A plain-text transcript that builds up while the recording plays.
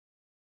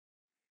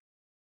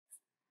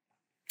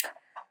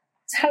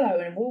Hello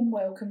and a warm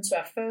welcome to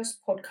our first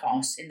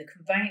podcast in the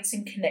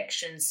Conveyancing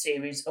Connections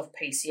series of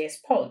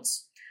PCS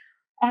Pods.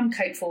 I'm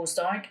Kate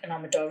Forsdyke and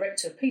I'm a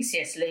Director of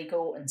PCS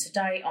Legal, and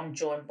today I'm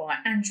joined by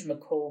Andrew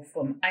McColl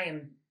from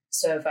AM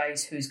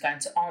Surveys, who's going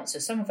to answer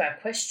some of our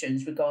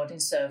questions regarding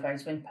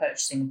surveys when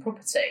purchasing a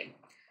property.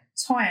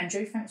 So hi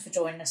Andrew, thanks for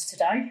joining us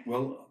today.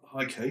 Well,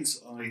 hi Kate.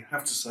 I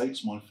have to say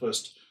it's my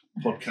first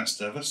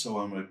podcast ever, so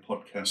I'm a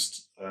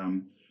podcast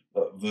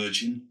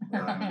virgin.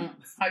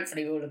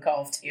 Hopefully we'll look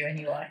after you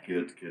anyway.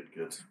 Good.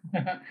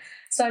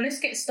 So let's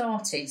get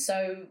started.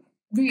 So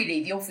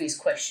really the obvious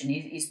question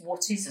is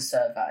what is a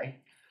survey?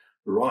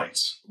 Right.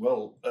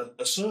 Well,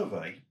 a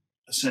survey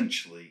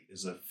essentially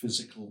is a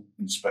physical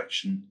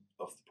inspection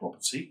of the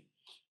property,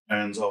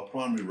 and our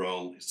primary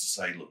role is to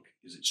say, look,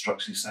 is it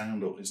structurally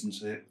sound or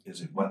isn't it?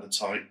 Is it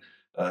weathertight?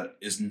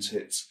 Isn't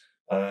it?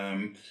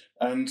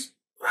 And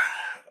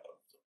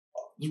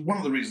one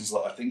of the reasons that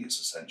I think it's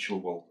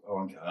essential,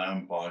 I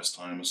am biased,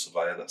 I am a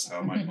surveyor, that's how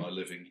I make my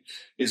living,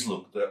 is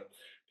look, that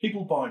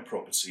people buy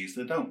properties,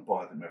 they don't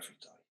buy them every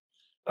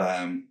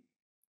day.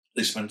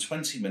 They spend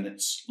 20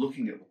 minutes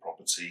looking at the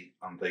property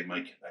and they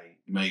make a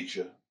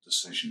major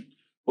decision.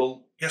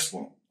 Well, guess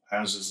what?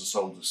 Houses are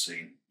sold as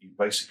seen. You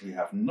basically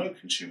have no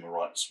consumer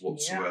rights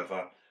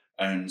whatsoever.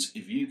 Yeah. And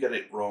if you get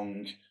it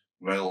wrong,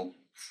 well,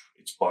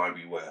 it's buyer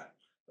beware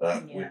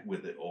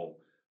with it all.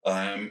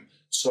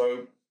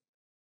 So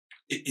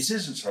it is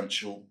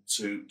essential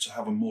to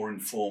have a more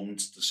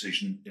informed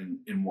decision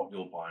in what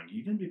you're buying.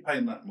 You're going to be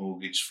paying that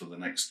mortgage for the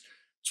next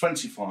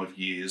 25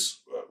 years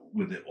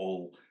with it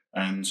all,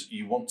 and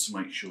you want to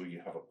make sure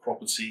you have a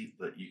property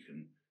that you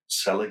can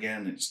sell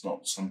again. It's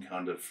not some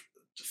kind of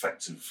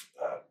defective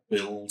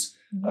build.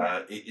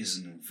 It is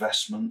an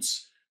investment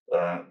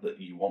that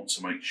you want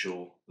to make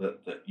sure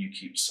that you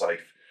keep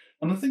safe.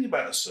 And the thing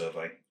about a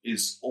survey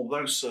is,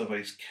 although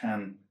surveys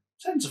can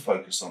tend to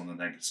focus on the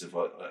negative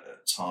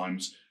at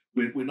times,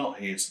 we're not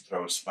here to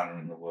throw a spanner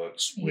in the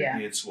works. We're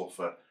here to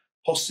offer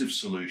positive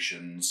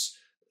solutions,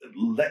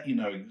 let you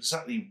know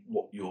exactly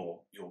what you're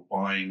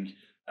buying.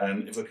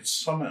 And if I could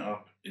sum it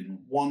up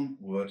in one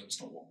word,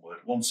 it's not one word,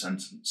 one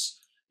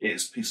sentence,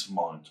 it's peace of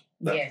mind.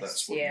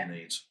 That's what you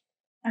need.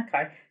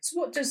 Okay. So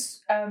what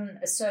does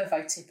a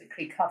survey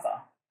typically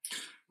cover?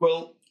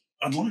 Well,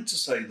 I'd like to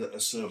say that a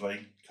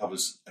survey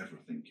covers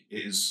everything.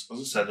 It is, as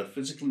I said, a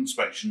physical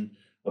inspection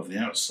of the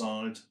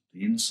outside,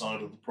 the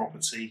inside of the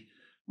property.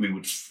 We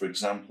would, for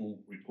example,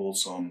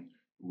 report on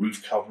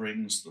roof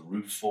coverings, the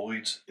roof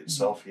void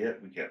itself.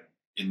 We get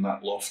in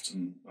that loft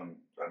and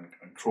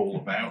crawl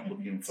about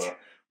looking for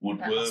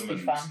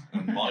woodworm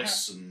and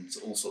mice and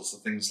all sorts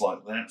of things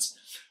like that.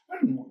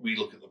 And we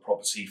look at the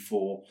property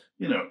for,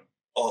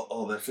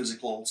 are there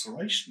physical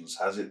alterations?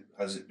 Has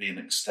it been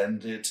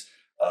extended?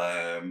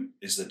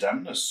 Is there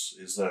dampness?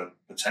 Is there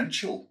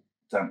potential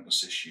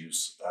dampness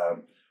issues?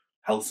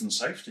 Health and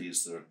safety,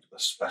 is there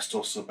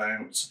asbestos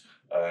about?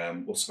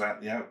 What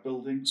about the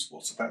outbuildings?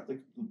 What about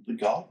the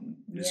garden?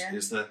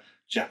 Is there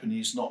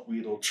Japanese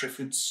knotweed or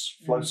triffids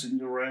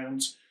floating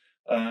around?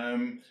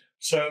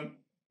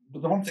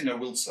 But the one thing I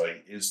will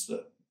say is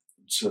that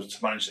to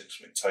manage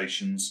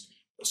expectations,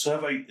 a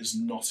survey is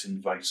not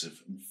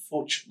invasive.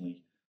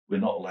 Unfortunately, we're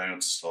not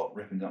allowed to start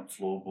ripping up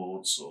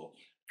floorboards or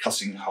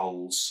cutting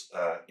holes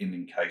in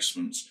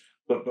encasements.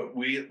 But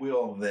we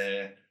are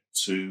there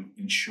to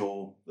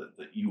ensure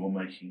that you are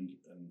making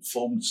an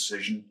informed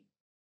decision,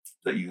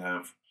 that you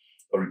have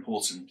a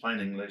report in plain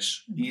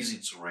English, easy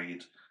to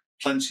read,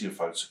 plenty of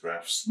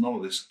photographs, none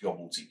of this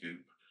gobbledygook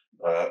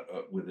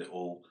with it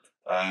all.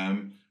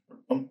 And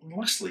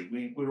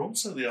lastly, we're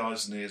also the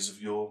eyes and ears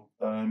of your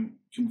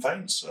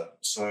conveyancer.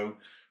 So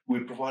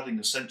we're providing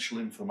essential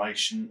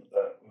information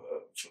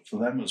for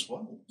them as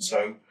well.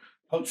 So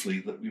hopefully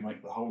that we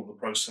make the whole of the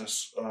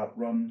process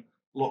run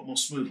a lot more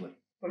smoothly.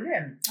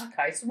 Brilliant.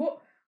 Okay, so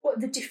what are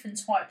the different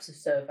types of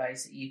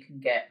surveys that you can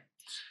get?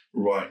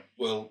 Right.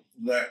 Well,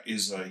 that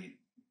is a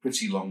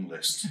pretty long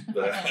list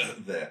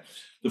there.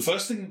 The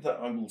first thing that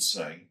I will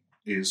say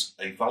is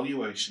a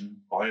valuation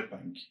by a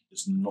bank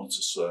is not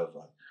a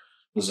survey.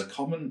 There's a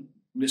common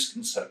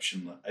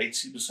misconception that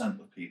 80%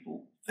 of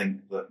people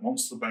think that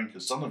once the bank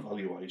has done a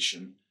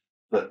valuation,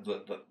 that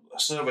a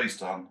survey's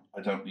done,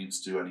 I don't need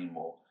to do any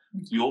more.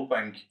 Your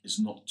bank is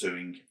not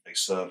doing a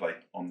survey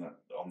on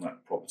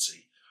that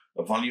property.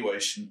 A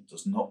valuation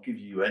does not give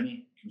you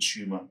any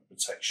consumer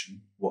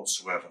protection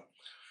whatsoever.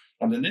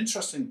 And an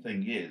interesting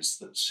thing is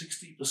that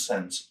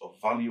 60% of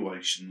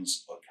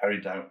valuations are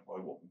carried out by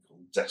what we call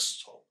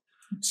desktop.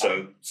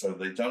 So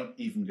they don't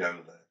even go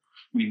there.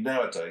 I mean,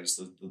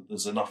 nowadays,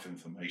 there's enough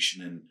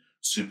information in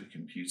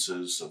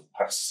supercomputers of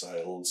past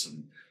sales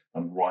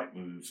and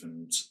Rightmove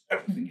and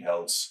everything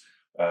else.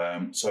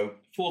 So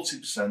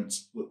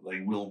 40% that they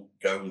will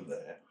go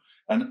there.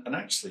 And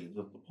actually,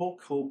 the poor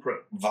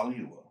corporate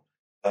valuer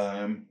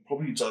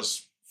probably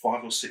does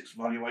 5 or 6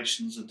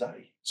 valuations a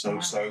day. So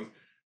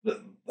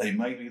that they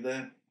may be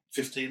there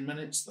 15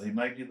 minutes, they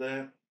may be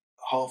there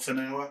half an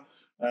hour,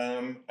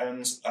 and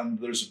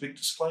there's a big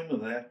disclaimer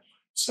there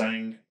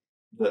saying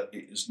that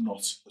it is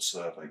not a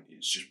survey.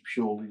 It's just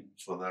purely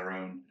for their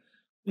own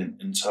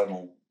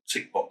internal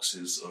tick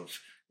boxes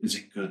of, is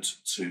it good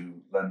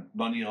to lend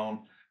money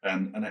on?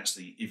 And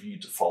actually, if you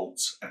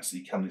default,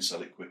 actually, can they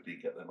sell it quickly,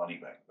 get their money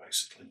back,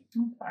 basically?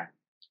 Okay.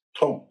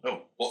 Oh,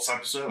 what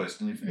type of surveys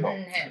can you forgot?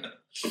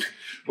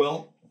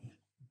 Well,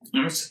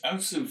 there's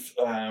two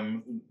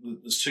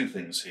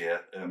things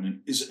here.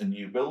 Is it a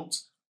new build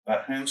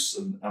house?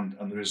 And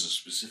there is a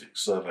specific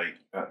survey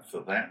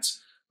for that.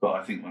 But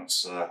I think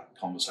that's a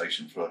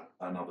conversation for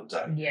another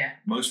day. Yeah.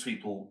 Most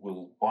people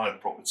will buy a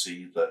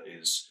property that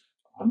is,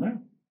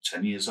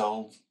 10 years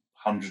old,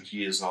 100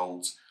 years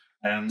old.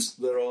 And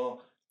there are,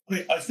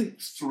 I think,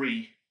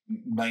 three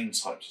main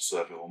types of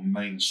survey, or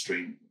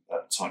mainstream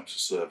types of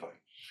survey.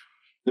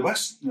 The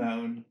best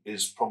known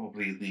is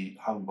probably the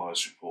Home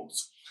Buyers Report.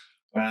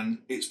 And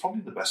it's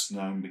probably the best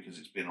known because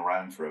it's been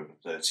around for over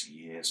 30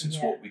 years. It's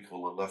what we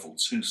call a level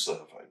 2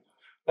 survey.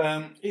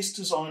 It's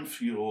designed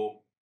for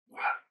your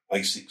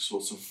basic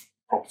sort of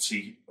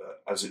property,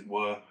 as it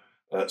were.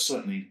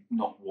 Certainly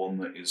not one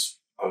that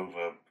is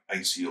over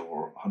 80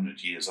 or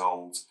 100 years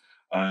old.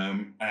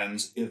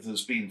 And if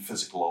there's been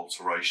physical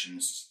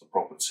alterations to the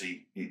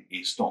property,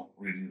 it's not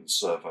really the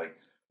survey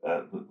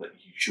that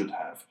you should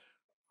have.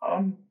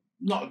 I'm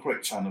not a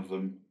great fan of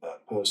them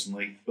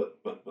personally,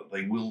 but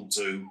they will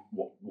do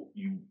what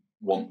you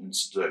want them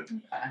to do.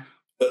 Okay.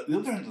 At the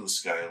other end of the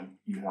scale,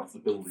 you have the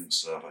building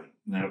survey.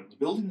 Now, the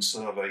building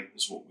survey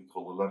is what we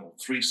call a level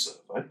 3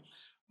 survey,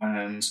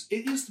 and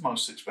it is the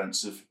most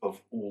expensive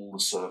of all the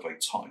survey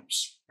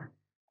types.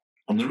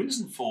 And the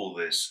reason for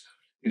this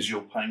is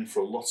you're paying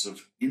for a lot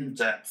of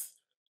in-depth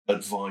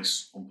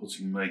advice on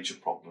putting major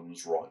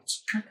problems right.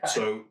 Okay.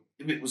 So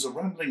if it was a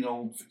rambling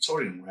old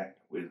Victorian wreck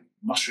with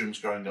mushrooms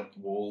growing up the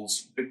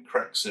walls, big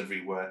cracks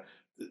everywhere,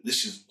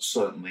 this is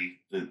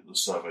certainly the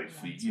survey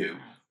for you.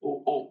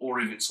 Or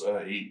if it's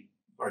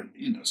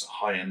it's a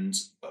high-end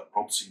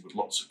property with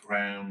lots of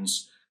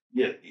grounds,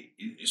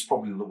 it's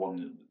probably the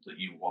one that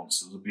you want.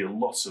 So there'll be a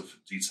lot of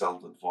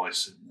detailed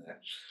advice in there.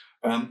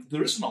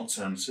 There is an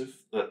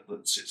alternative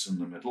that sits in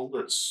the middle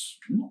that's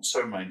not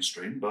so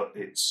mainstream, but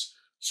it's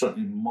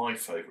certainly my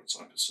favourite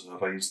type of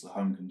survey is the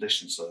home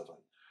condition survey.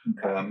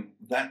 Okay.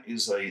 That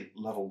is a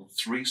level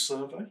 3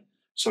 survey.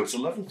 So it's a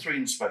level 3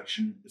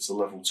 inspection, it's a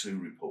level 2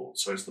 report.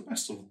 So it's the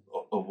best of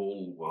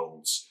all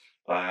worlds.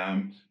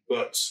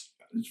 But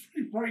it's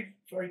very, very,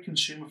 very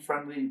consumer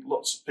friendly,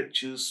 lots of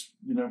pictures,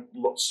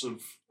 lots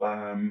of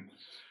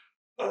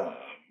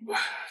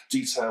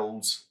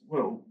detailed,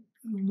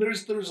 there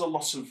is a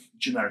lot of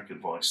generic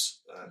advice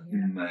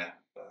in there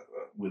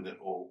with it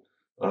all.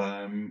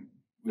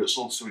 It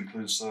also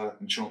includes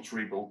insurance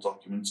rebuild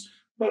documents,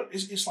 but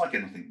it's like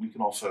anything. We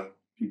can offer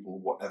people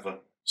whatever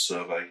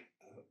survey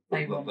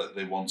that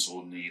they want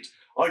or need.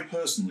 I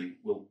personally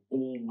will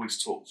always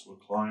talk to a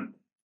client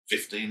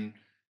 15,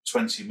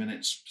 20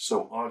 minutes,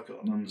 so I've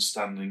got an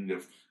understanding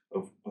of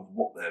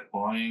what they're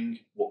buying,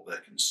 what their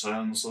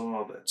concerns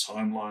are, their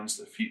timelines,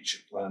 their future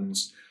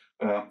plans.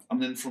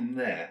 And then from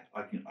there,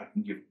 I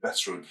can give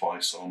better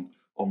advice on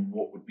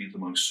what would be the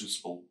most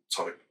suitable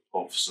type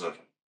of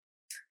survey.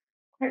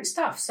 Great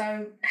stuff.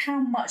 So how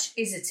much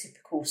is a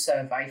typical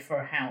survey for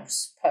a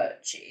house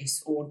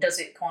purchase, or does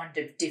it kind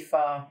of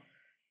differ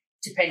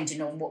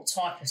depending on what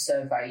type of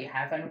survey you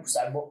have and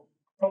also what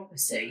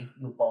property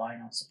you're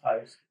buying, I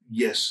suppose?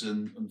 Yes,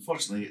 and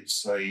unfortunately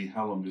it's a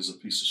how long is a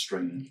piece of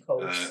string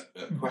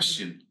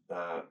question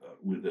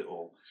with it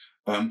all.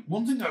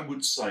 One thing I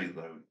would say,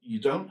 though, you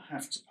don't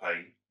have to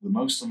pay the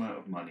most amount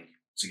of money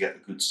to get a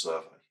good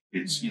survey.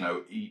 It's,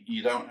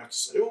 you don't have to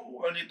say,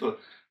 I need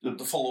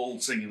the full all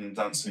singing and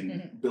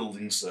dancing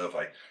building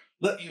survey.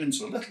 Let you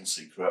into a little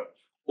secret.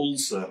 All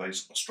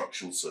surveys are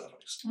structural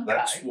surveys. Okay,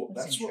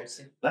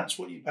 That's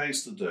what you pay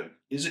us to do.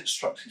 Is it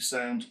structurally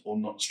sound or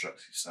not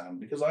structurally sound?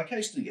 Because I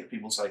occasionally get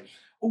people say,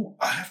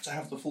 I have to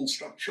have the full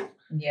structural.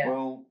 Yeah.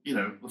 Well,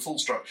 the full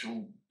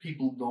structural,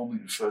 people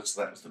normally refer to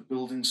that as the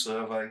building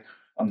survey,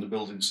 and the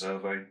building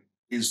survey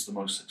is the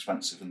most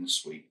expensive in the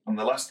suite. And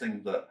the last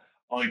thing that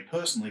I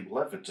personally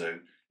will ever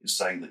do is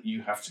say that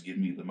you have to give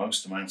me the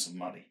most amount of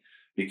money,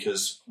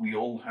 because we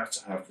all have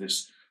to have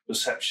this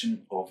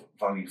perception of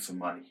value for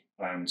money.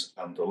 And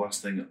the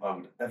last thing I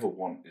would ever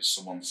want is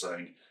someone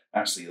saying,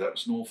 actually, that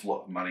was an awful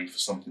lot of money for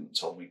something that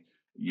told me,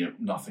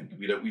 nothing.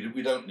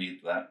 We don't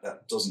need that.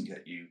 That doesn't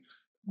get you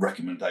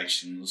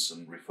recommendations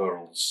and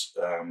referrals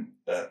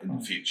in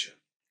the future.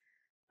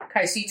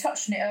 Okay, so you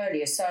touched on it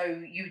earlier.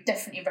 So you would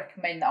definitely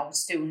recommend that I would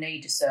still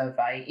need a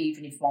survey,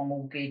 even if my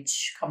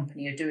mortgage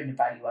company are doing a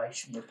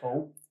valuation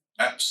report?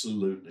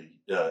 Absolutely,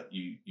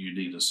 you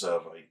need a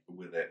survey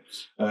with it.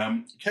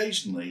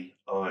 Occasionally,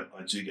 I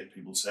do get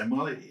people saying,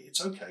 well,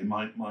 it's okay,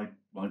 my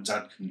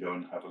dad can go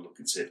and have a look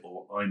at it,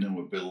 or I know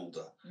a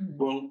builder. Mm.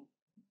 Well,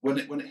 when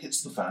it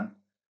hits the fan,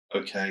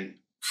 okay,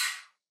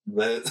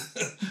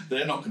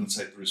 they're not going to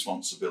take the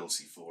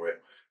responsibility for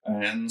it.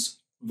 And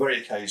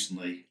very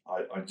occasionally,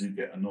 I do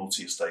get a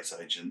naughty estate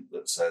agent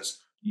that says,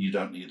 you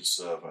don't need a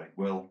survey.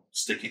 Well,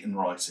 stick it in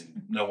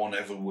writing. No one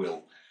ever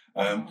will.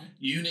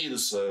 You need a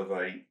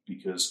survey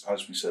because,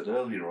 as we said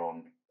earlier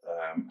on,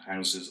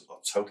 houses are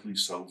totally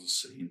sold as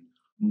seen,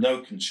 no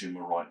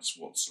consumer rights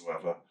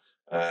whatsoever.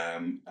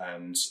 And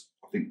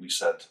I think we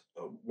said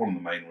one of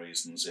the main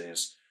reasons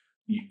is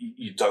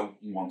you don't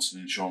want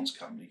an insurance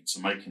company to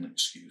make an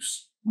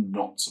excuse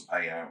not to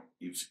pay out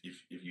if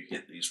you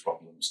hit these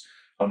problems.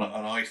 And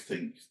I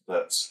think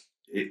that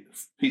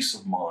peace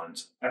of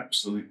mind,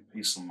 absolute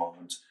peace of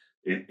mind,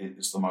 it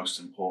is the most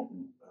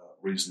important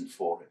reason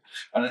for it.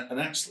 And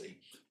actually,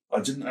 I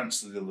didn't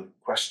answer the other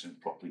question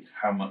properly.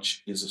 How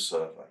much is a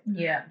survey?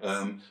 Yeah.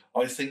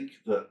 I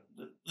think that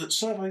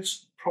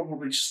surveys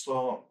probably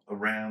start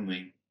around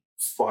the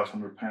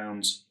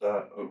 £500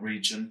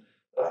 region,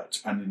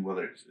 depending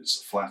whether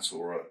it's a flat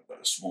or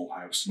a small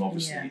house. And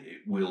obviously,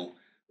 it will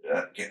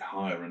get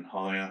higher and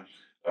higher.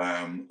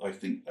 I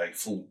think a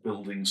full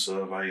building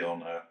survey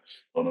on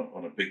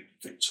a big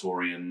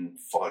Victorian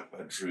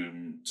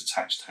 5-bedroom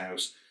detached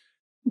house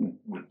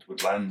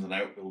with land and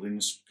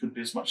outbuildings could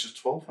be as much as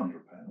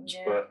 £1,200.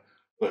 Yeah.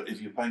 But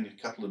if you're paying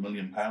a couple of £1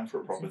 million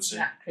for a property, that's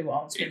exactly what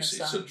I was going to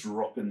say. It's a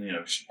drop in the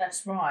ocean.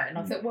 That's right. And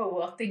I think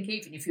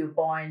even if you're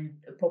buying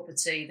a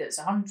property that's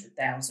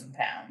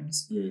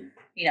 £100,000,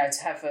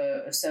 to have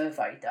a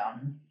survey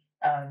done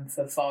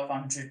for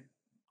 £500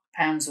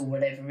 or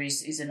whatever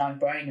is a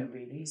no-brainer,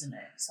 really, isn't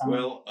it? So,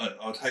 well,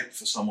 I'd hate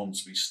for someone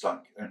to be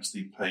stuck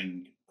actually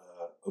paying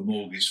a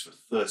mortgage for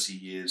 30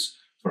 years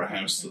for a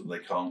house that they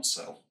can't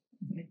sell.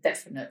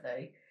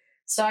 Definitely.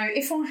 So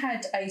if I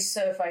had a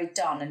survey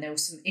done and there were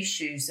some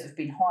issues that have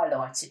been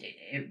highlighted in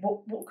it,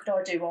 what could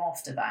I do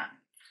after that?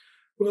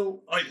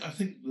 Well, I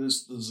think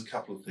there's a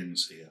couple of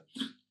things here.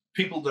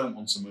 People don't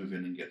want to move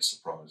in and get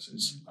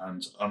surprises.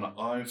 And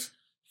I've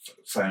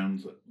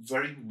found that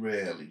very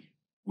rarely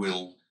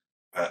will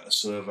a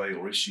survey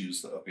or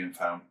issues that have been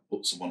found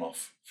put someone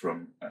off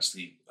from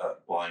actually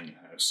buying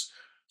a house.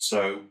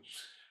 So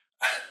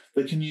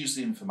they can use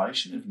the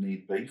information if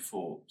need be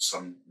for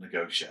some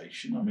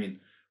negotiation. I mean,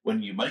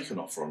 when you make an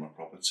offer on a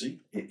property,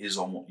 it is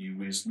on what you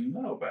reasonably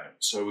know about.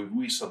 So if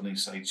we suddenly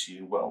say to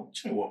you, well,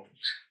 do you know what,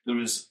 there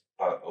is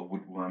a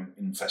woodworm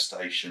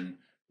infestation,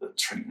 the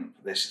treatment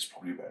for this is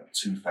probably about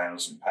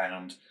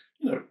 £2,000,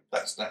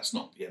 that's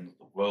not the end of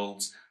the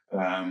world.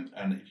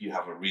 And if you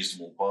have a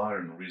reasonable buyer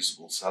and a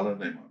reasonable seller,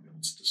 they might be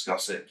able to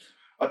discuss it.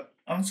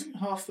 I think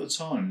half the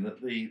time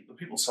that the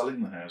people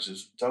selling the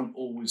houses don't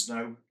always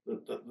know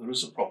that there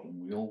is a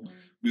problem.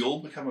 We all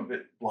become a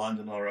bit blind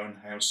in our own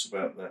house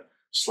about the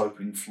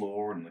sloping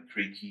floor and the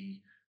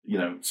creaky,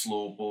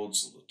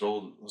 floorboards, or the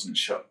door that doesn't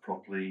shut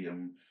properly,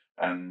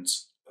 and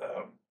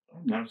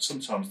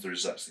sometimes there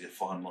is actually a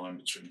fine line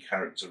between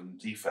character and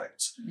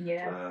defect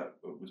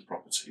with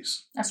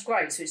properties. That's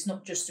great. So it's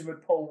not just a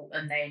report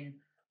and then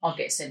I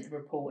get sent the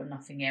report and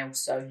nothing else.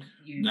 So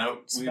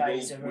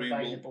surveys are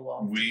available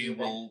after. We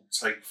will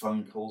take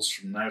phone calls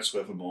from now to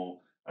evermore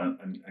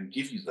and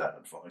give you that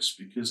advice,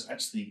 because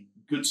actually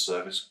good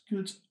service,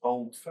 good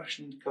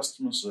old-fashioned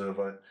customer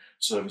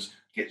service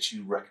gets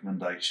you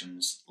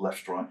recommendations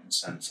left, right and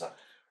centre.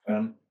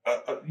 At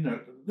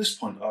this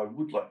point, I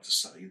would like to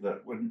say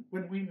that when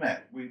we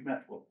met,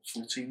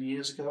 14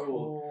 years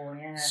ago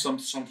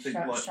something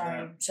like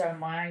that. Showing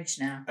my age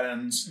now.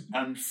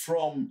 And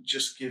from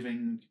just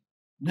giving,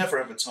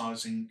 never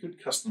advertising,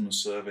 good customer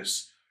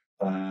service,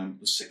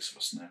 there's 6 of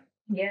us now.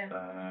 Yeah.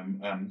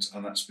 And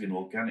that's been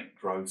organic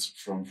growth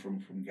from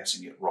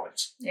getting it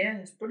right. Yeah,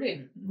 it's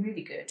brilliant.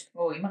 Really good.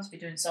 Well, you must be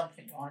doing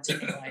something right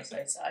anyway, as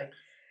they say.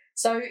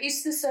 So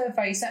is the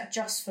survey, is that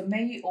just for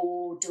me,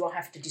 or do I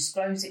have to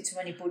disclose it to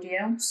anybody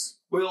else?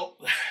 Well,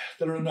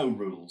 there are no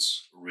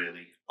rules,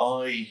 really.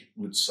 I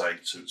would say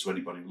to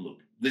anybody, look,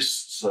 this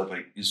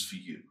survey is for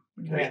you,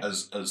 okay,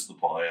 as the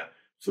buyer,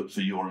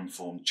 for your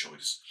informed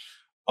choice.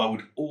 I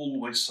would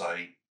always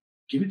say,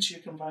 give it to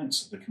your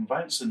conveyancer. The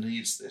conveyancer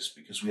needs this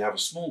because we have a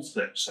small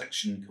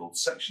section called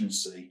Section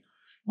C,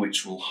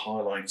 which will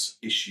highlight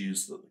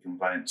issues that the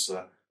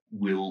conveyancer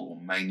will or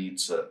may need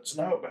to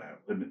know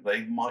about.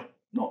 They might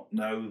not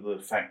know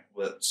the fact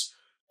that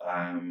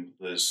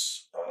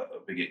there's a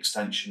big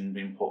extension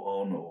being put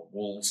on, or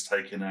walls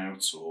taken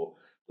out, or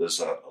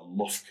there's a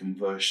loft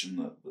conversion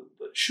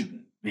that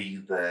shouldn't be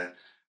there,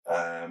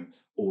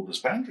 or there's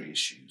boundary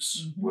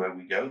issues where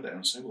we go there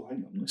and say, well,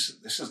 hang on,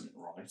 this isn't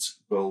right.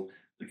 Well,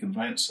 the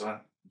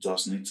conveyancer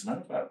does need to know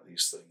about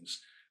these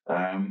things.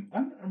 And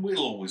we'll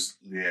always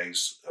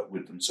liaise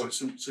with them. So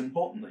it's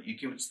important that you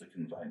give it to the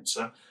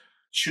conveyancer.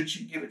 Should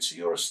you give it to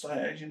your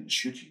estate agent?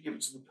 Should you give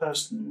it to the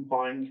person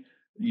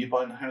you're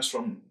buying the house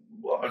from?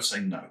 Well, I'd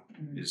say no,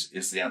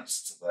 is the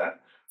answer to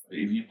that.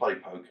 If you play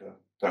poker,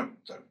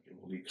 don't give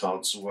all your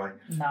cards away.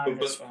 No,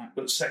 that's right.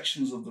 But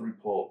sections of the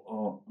report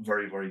are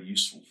very, very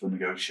useful for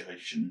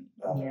negotiation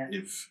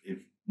if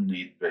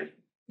need be.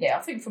 Yeah,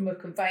 I think from a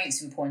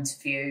conveyancing point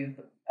of view,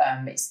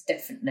 it's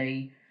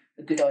definitely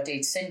a good idea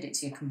to send it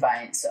to your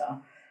conveyancer.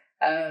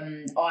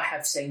 I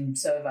have seen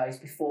surveys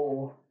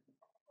before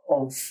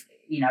of,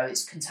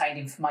 it's contained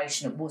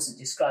information that wasn't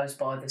disclosed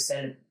by the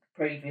seller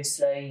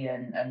previously,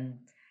 and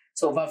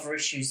sort of other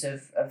issues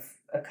have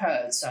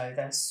occurred. So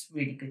that's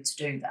really good to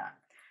do that.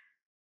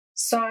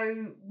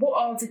 So what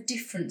are the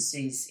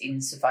differences in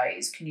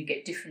surveyors? Can you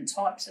get different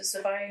types of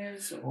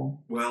surveyors? Or?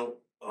 Well,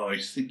 I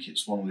think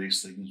it's one of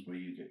these things where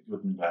you get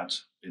good and bad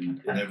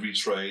in every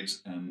trade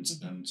and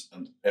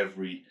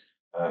every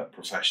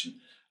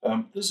profession.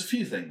 There's a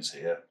few things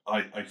here.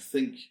 I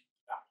think,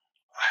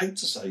 I hate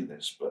to say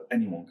this, but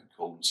anyone could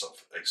call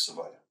themselves a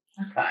surveyor.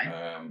 Okay.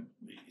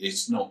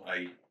 It's not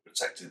a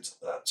protected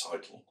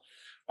title.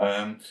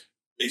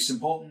 It's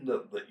important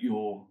that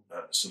your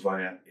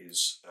surveyor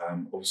is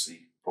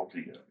obviously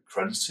properly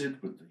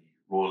accredited with the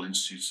Royal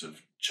Institute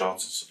of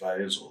Chartered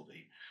Surveyors or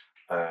the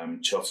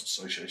Chartered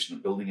Association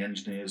of Building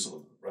Engineers or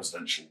the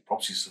Residential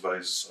Property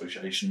Surveyors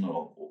Association,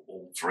 or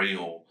all three,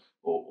 or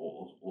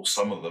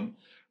some of them.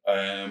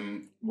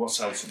 What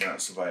else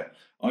about surveyor?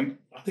 I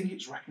think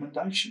it's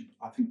recommendation.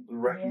 I think the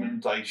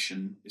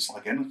recommendation is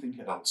like anything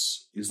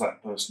else. Is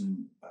that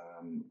person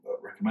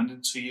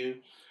recommended to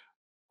you?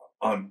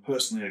 I'm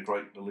personally a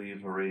great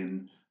believer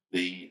in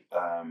the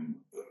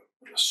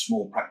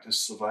small practice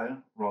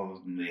surveyor rather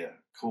than the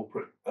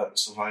corporate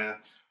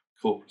surveyor.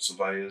 Corporate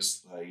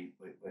surveyors, they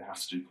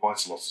have to do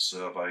quite a lot of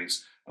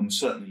surveys, and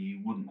certainly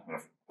you wouldn't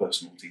have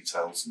personal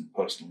details and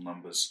personal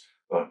numbers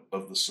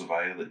of the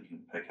surveyor that you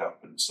can pick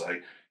up and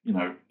say,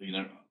 hi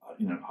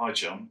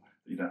John,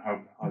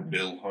 hi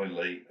Bill, hi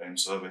Lee,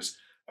 surveys.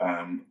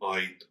 I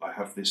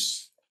have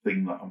this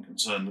thing that I'm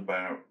concerned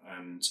about,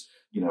 and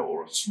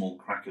or a small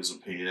crack has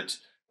appeared.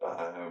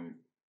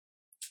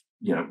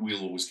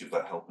 We'll always give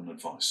that help and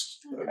advice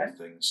over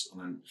things, and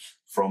then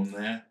from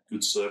there,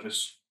 good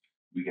service.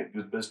 We get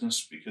good business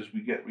because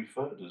we get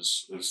referred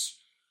as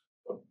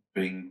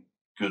being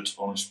good,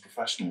 honest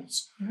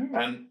professionals.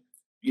 And,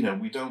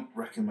 we don't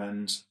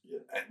recommend,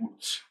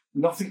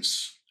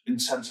 nothing's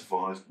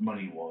incentivised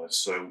money-wise,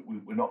 so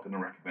we're not going to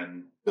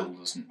recommend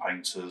builders and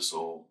painters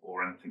or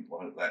anything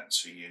like that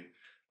to you.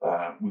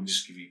 We'll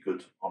just give you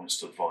good,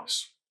 honest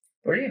advice.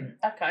 Brilliant.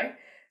 Okay.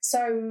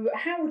 So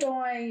how would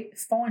I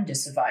find a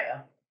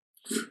surveyor?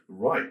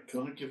 Right,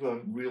 can I give a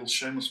real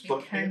shameless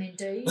plug here? You can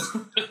indeed.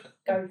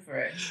 Go for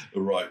it.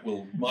 Right,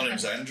 well, my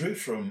name's Andrew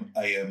from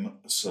AM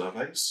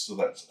Surveys, so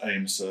that's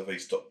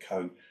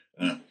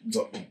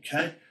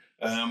amsurveys.co.uk,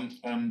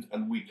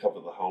 and we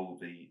cover the whole of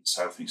the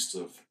southeast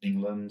of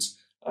England.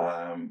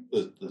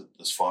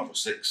 There's 5 or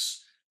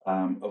 6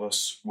 of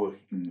us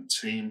working in the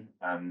team,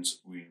 and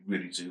we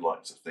really do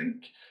like to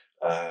think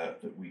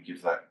that we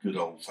give that good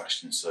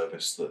old-fashioned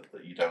service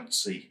that you don't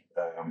see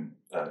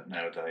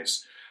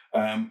nowadays.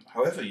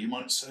 However, you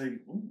might say,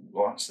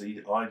 well,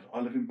 actually, I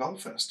live in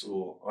Belfast,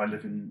 or I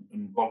live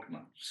in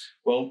Bognor.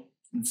 Well,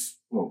 I'm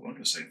going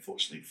to say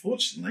unfortunately.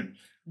 Fortunately,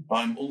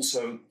 I'm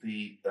also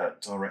the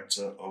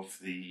director of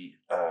the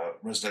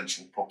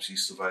Residential Property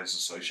Surveyors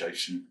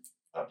Association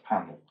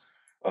panel.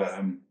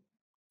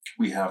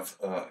 We have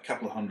a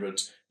couple of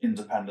hundred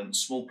independent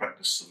small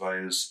practice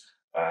surveyors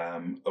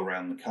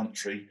around the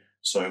country.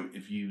 So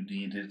if you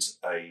needed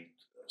a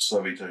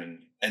survey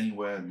doing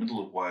anywhere in the middle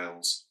of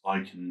Wales,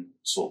 I can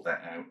sort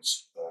that out,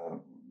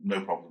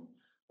 no problem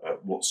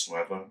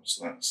whatsoever.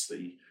 So that's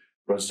the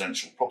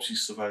Residential Property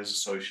Surveyors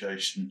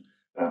Association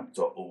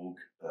 .org.uk,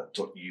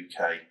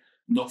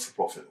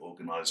 not-for-profit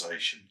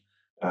organisation.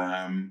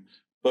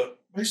 But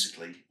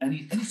basically,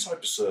 any type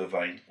of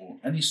survey or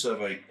any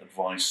survey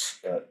advice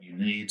you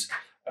need,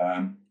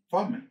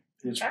 find me.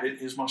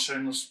 Here's my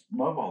shameless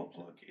mobile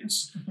plug.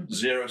 It's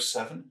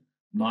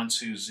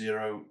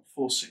 07920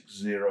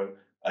 460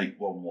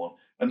 811.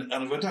 And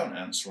if I don't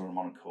answer when I'm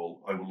on a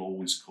call, I will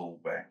always call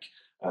back.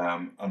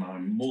 And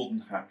I'm more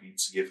than happy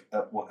to give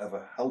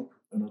whatever help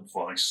and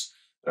advice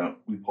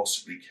we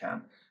possibly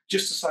can.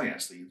 Just to say,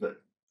 Ashley,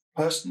 that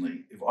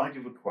personally, if I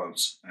give a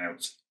quote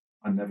out,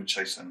 I never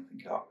chase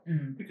anything up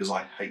because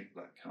I hate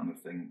that kind of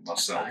thing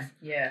myself. Okay.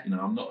 Yeah.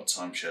 I'm not a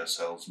timeshare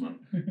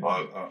salesman.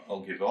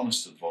 I'll give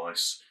honest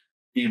advice,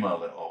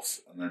 email it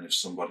off, and then if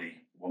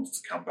somebody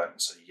wants to come back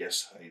and say,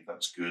 yes, hey,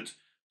 that's good,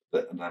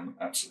 then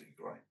absolutely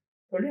great.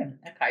 Brilliant.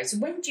 Okay, so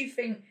when do you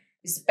think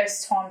is the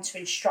best time to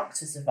instruct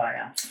a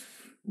surveyor?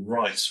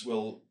 Right,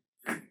 well,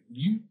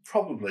 you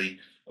probably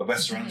are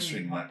better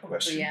answering that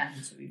question. Yeah,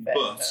 to be fair,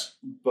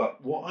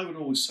 but what I would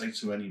always say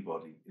to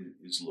anybody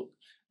is, look,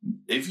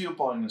 if you're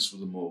buying this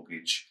with a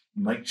mortgage,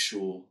 make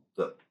sure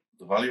that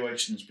the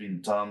valuation's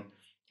been done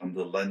and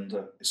the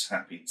lender is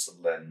happy to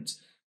lend.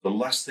 The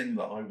last thing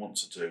that I want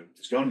to do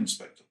is go and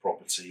inspect a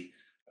property,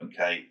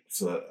 okay,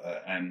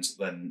 and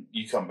then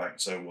you come back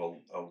and say,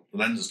 well, the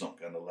lender's not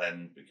going to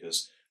lend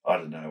because, I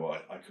don't know,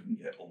 I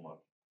couldn't get all my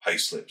pay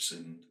slips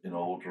in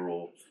order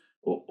or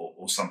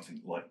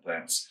something like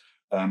that.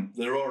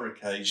 There are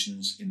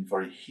occasions in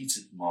very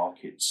heated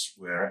markets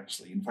where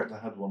actually, in fact, I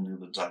had one the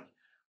other day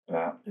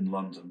in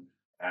London,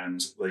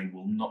 and they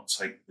will not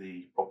take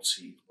the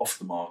property off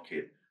the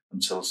market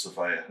until a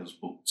surveyor has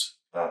booked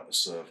a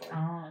survey.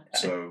 Oh, okay.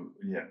 So,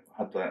 yeah,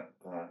 I had that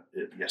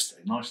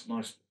yesterday. Nice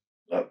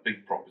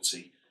big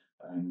property,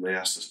 and they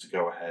asked us to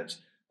go ahead,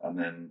 and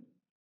then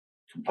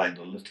complained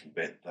a little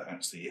bit that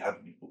actually he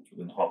hadn't been booked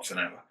within half an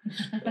hour.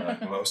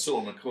 And I was still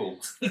on the call.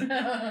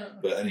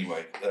 But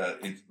anyway,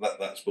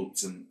 that's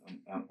booked and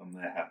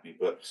they're happy.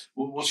 But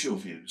what's your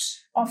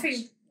views? I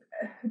think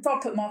if I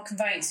put my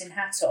conveyancing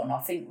hat on,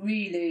 I think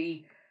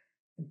really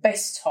the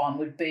best time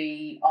would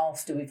be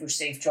after we've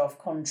received draft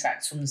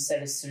contracts from the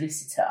seller's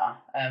solicitor,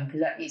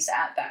 because it's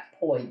at that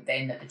point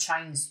then that the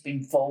chain's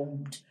been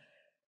formed.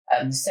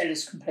 The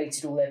sellers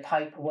completed all their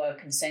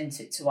paperwork and sent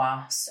it to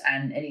us,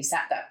 and it's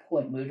at that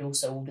point we'd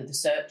also order the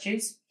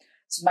searches.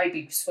 So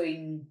maybe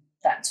between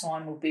that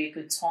time will be a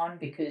good time,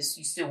 because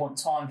you still want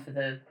time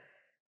for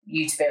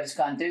you to be able to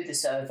go and do the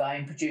survey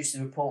and produce the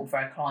report for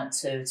our client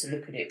to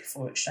look at it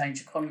before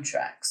exchange of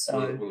contracts.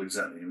 So well,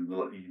 exactly.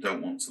 You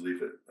don't want to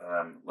leave it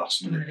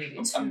last minute.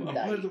 And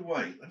by the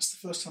way, that's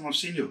the first time I've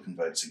seen your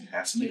conveyancing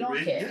hat, and you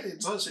like it? Yeah,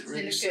 it does. It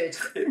really good.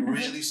 It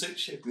really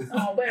suits you.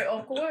 I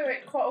wear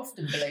it quite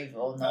often, believe it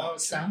or not. Okay.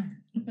 So.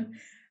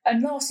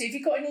 And lastly, have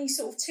you got any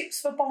sort of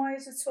tips for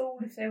buyers at all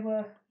if they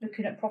were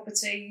looking at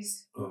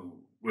properties? Oh,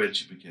 where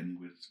do you begin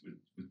with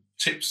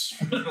tips?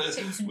 Tips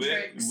and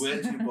tricks.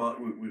 Where do you buy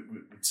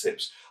with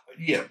tips?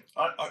 Yeah,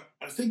 I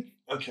think,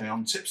 okay,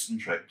 on tips and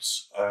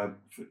tricks,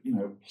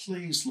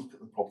 please look at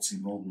the property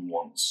more than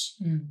once.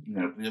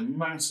 The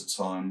amount of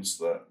times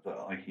that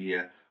I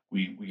hear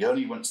we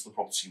only went to the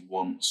property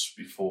once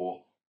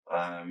before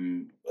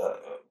buying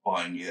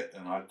it,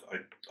 and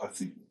I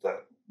think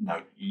that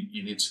no,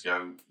 you need to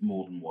go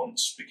more than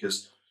once,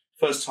 because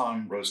first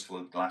time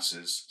rose-coloured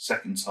glasses,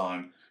 second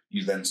time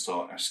you then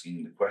start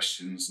asking the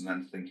questions and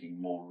then thinking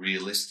more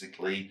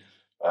realistically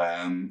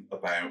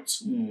about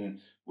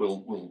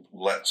will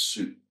that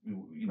suit,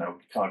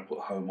 can I put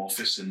a home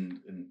office in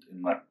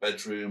that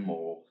bedroom,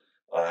 or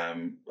I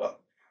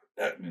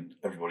mean,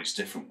 everybody's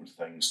different with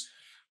things,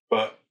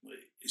 but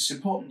it's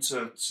important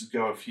to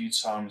go a few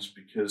times,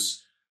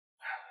 because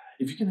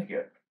if you're going to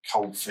get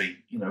cold feet,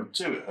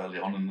 do it early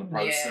on in the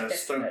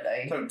process.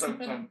 Yeah, don't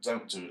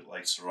do it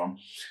later on.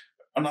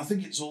 And I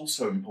think it's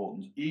also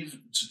important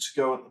even to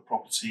go at the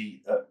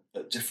property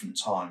at different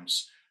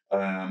times.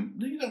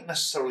 You don't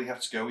necessarily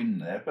have to go in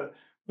there, but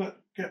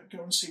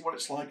go and see what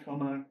it's like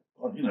on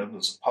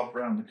there's a pub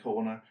round the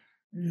corner.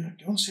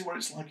 Go and see what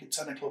it's like at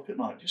 10 o'clock at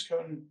night. Just go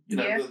and,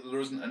 there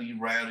isn't any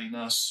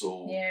rowdiness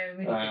or... Yeah,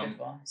 really good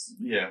advice.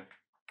 Yeah.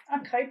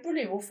 Okay,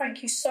 brilliant. Well,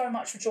 thank you so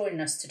much for joining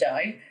us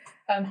today.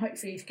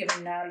 Hopefully you've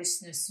given our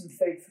listeners some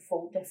food for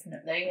thought,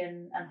 definitely,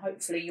 and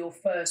hopefully your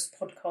first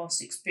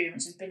podcast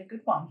experience has been a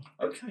good one.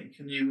 Okay,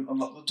 can you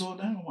unlock the door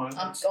now?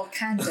 I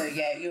can do,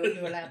 yeah.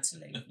 You're allowed to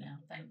leave now.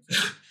 Thank you.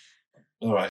 All right.